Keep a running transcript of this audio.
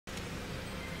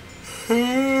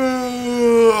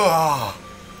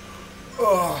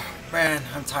Oh, man,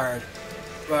 I'm tired.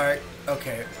 Right,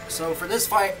 okay. So for this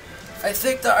fight, I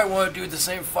think that I want to do the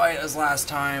same fight as last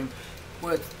time,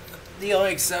 with the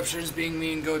only exceptions being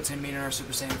me and Goten meeting our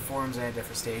Super Saiyan forms at a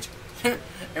different stage.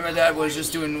 And my dad was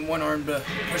just doing one-armed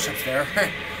push-ups there.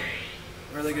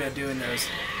 Really good at doing those.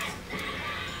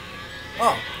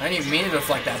 Oh, I didn't even mean to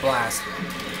deflect that blast.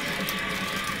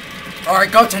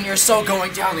 Alright, Goten, you're so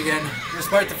going down again,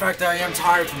 despite the fact that I am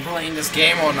tired from playing this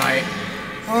game all night.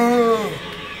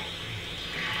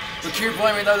 But keep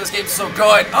blaming that this game's so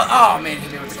good. Oh man, he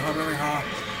hit me with the car memory, huh?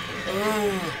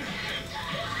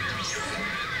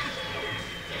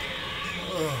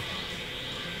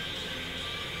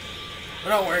 But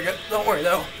don't worry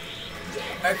though.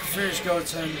 I can finish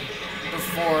Goten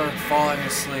before falling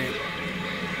asleep.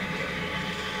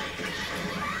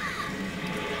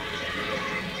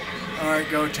 Alright,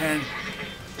 Goten.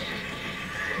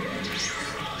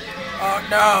 Oh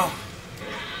no!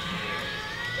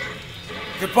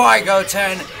 Goodbye,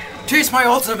 Goten! Taste my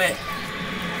ultimate!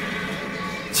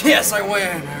 Yes, I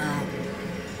win!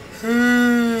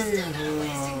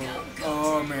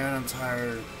 Oh man, I'm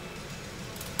tired.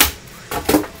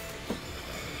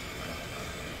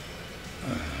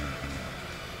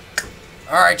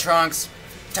 Alright, Trunks.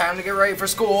 Time to get ready for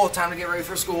school.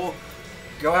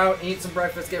 Go out and eat some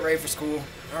breakfast, get ready for school.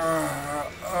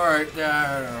 Alright,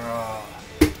 Dad.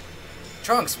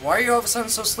 Trunks, why are you all of a sudden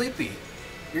so sleepy?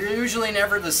 You're usually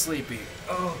never this sleepy.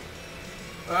 Oh,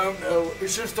 I don't know.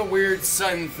 It's just a weird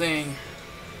sudden thing.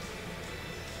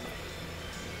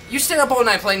 You stayed up all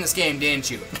night playing this game,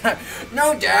 didn't you?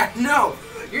 No, Dad, no.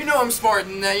 You know I'm smarter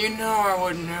than that. You know I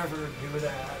would never do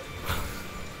that.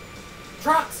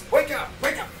 Trunks, wake up!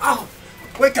 Oh,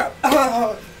 wake up!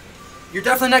 Oh. You're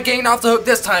definitely not getting off the hook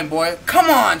this time, boy. Come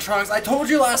on, Trunks. I told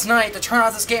you last night to turn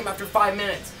off this game after 5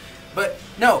 minutes. But,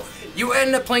 no. You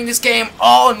ended up playing this game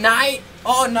all night?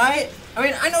 All night? I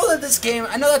mean, I know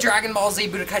that Dragon Ball Z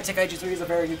Budokai Tenkaichi 3 is a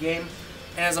very good game.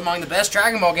 And is among the best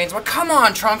Dragon Ball games. But come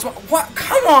on, Trunks. What?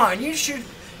 Come on. You're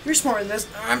smarter than this.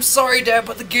 I'm sorry, Dad,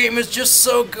 but the game is just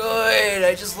so good.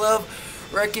 I just love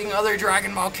wrecking other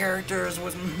Dragon Ball characters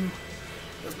with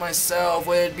myself,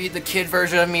 whether it be the kid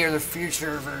version of me or the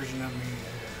future version of me.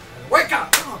 Wake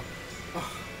up!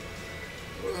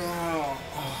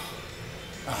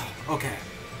 Okay.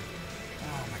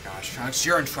 Oh my gosh, Trunks,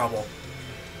 you're in trouble.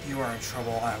 You are in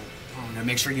trouble. I'm gonna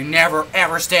make sure you never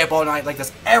ever stay up all night like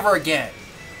this ever again.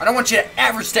 I don't want you to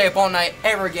ever stay up all night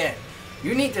ever again.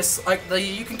 You need to,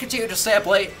 you can continue to stay up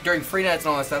late during free nights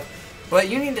and all that stuff, but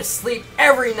you need to sleep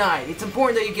every night. It's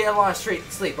important that you get a lot of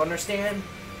sleep, understand?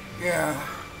 Yeah.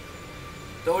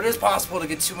 Though it is possible to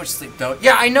get too much sleep, though.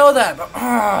 Yeah, I know that, but...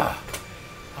 oh,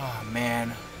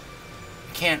 man.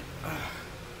 I can't...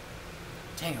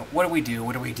 dang it, what do we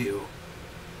do?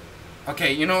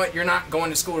 Okay, you know what? You're not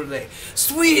going to school today.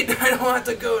 Sweet! I don't have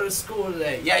to go to school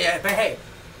today. Yeah, but hey,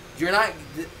 you're not...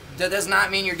 that does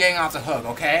not mean you're getting off the hook,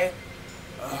 okay?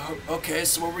 Okay,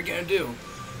 so what are we gonna do?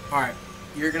 Alright,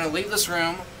 you're gonna leave this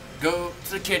room, go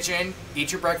to the kitchen,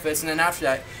 eat your breakfast, and then after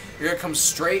that, you're gonna come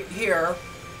straight here,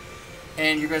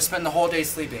 and you're gonna spend the whole day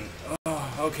sleeping.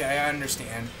 Oh, okay, I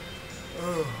understand.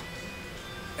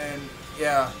 And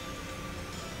yeah.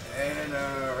 And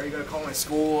are you gonna call my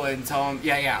school and tell them?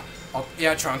 Yeah,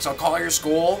 Trunks. I'll call your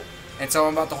school and tell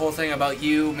them about the whole thing about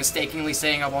you mistakenly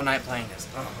staying up all night playing this.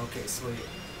 Oh, okay, sweet.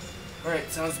 All right,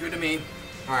 sounds good to me.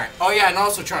 All right. Oh yeah, and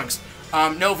also Trunks.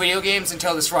 No video games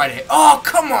until this Friday. Oh,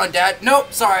 come on, Dad.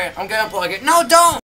 Nope, sorry. I'm gonna unplug it. No, don't.